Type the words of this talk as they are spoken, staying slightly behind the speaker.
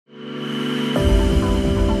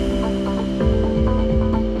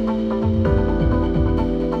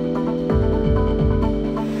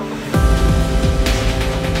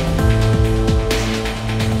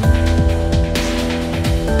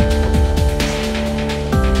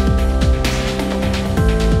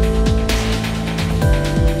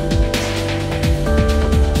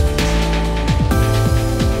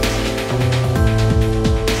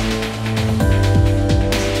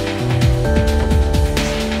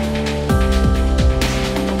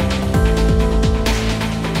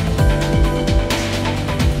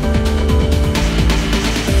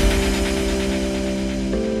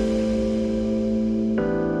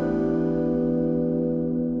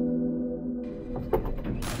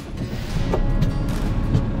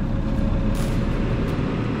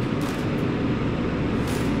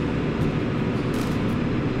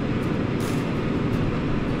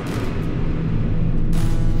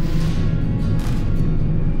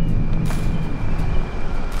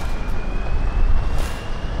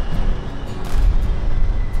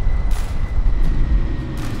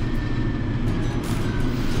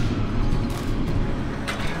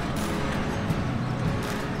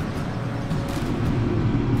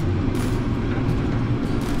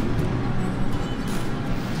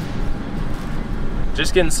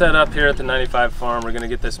Just getting set up here at the 95 farm. We're going to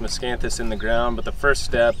get this Miscanthus in the ground, but the first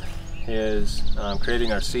step is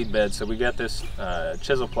creating our seed bed. So we got this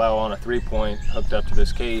chisel plow on a 3-point hooked up to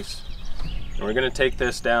this case, and we're going to take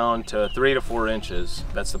this down to 3 to 4 inches.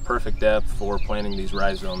 That's the perfect depth for planting these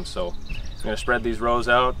rhizomes. So I'm going to spread these rows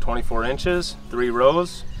out 24 inches, 3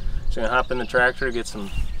 rows. Just going to hop in the tractor, get some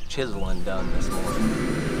chiseling done this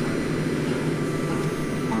morning.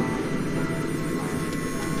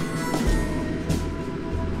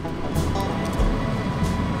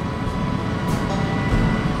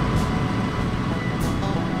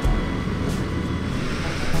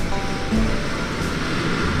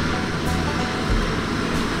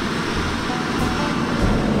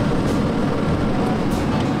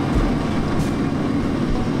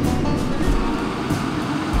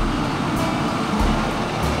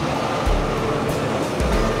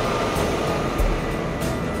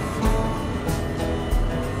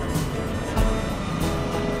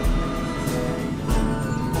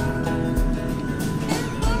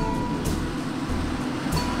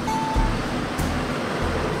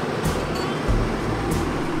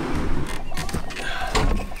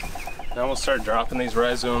 Now we'll start dropping these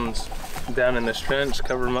rhizomes down in this trench,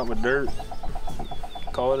 cover them up with dirt,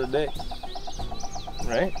 call it a day.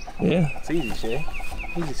 Right? Yeah. It's easy, Shay.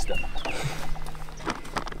 Easy stuff.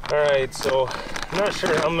 Alright, so I'm not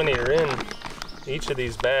sure how many are in each of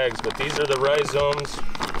these bags, but these are the rhizomes,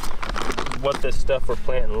 what this stuff we're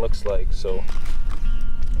planting looks like. So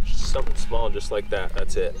just something small just like that.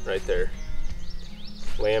 That's it, right there.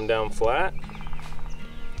 Lay them down flat.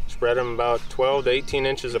 Spread them about 12 to 18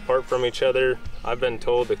 inches apart from each other. I've been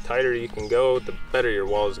told the tighter you can go, the better your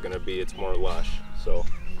wall is going to be. It's more lush. So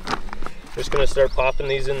just going to start popping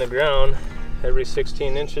these in the ground every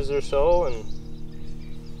 16 inches or so and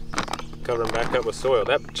cover them back up with soil.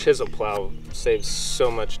 That chisel plow saves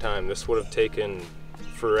so much time. This would have taken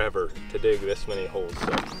forever to dig this many holes.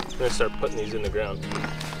 So I'm going to start putting these in the ground.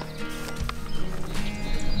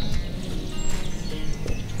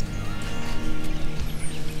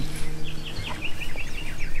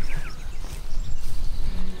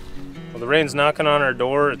 The rain's knocking on our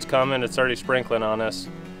door, it's coming, it's already sprinkling on us.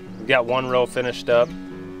 We've got 1 row finished up.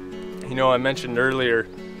 You know, I mentioned earlier,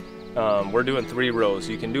 we're doing 3 rows.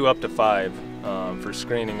 You can do up to 5 for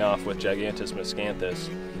screening off with Gigantus Miscanthus.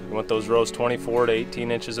 You want those rows 24 to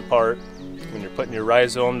 18 inches apart. When you're putting your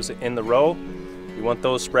rhizomes in the row, you want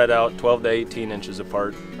those spread out 12 to 18 inches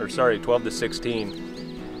apart, or sorry, 12 to 16.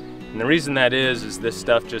 And the reason that is this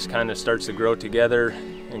stuff just kind of starts to grow together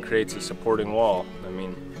and creates a supporting wall. I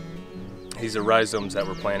mean, these are rhizomes that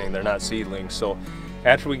we're planting, they're not seedlings. So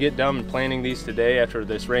after we get done planting these today, after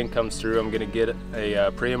this rain comes through, I'm gonna get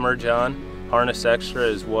a pre-emerge on. Harness Extra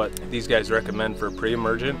is what these guys recommend for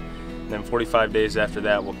pre-emergent. And then 45 days after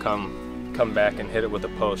that, we'll come back and hit it with a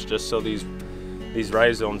post, just so these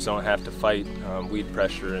rhizomes don't have to fight weed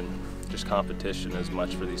pressure and just competition as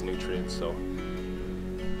much for these nutrients. So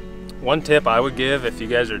one tip I would give if you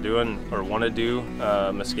guys are doing or wanna do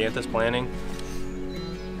Miscanthus planting,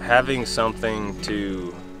 having something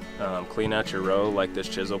to clean out your row like this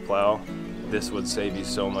chisel plow, this would save you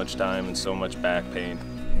so much time and so much back pain.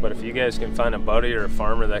 But if you guys can find a buddy or a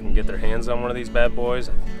farmer that can get their hands on one of these bad boys,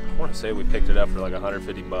 I want to say we picked it up for like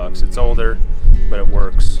 150 bucks. It's older, but it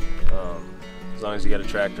works. As long as you got a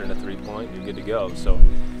tractor and a 3-point, you're good to go. So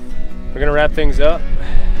we're gonna wrap things up.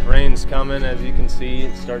 Rain's coming, as you can see,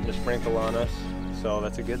 it's starting to sprinkle on us. So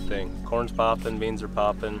that's a good thing. Corn's popping, beans are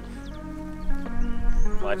popping.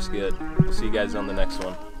 Life's good. We'll see you guys on the next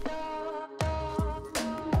one.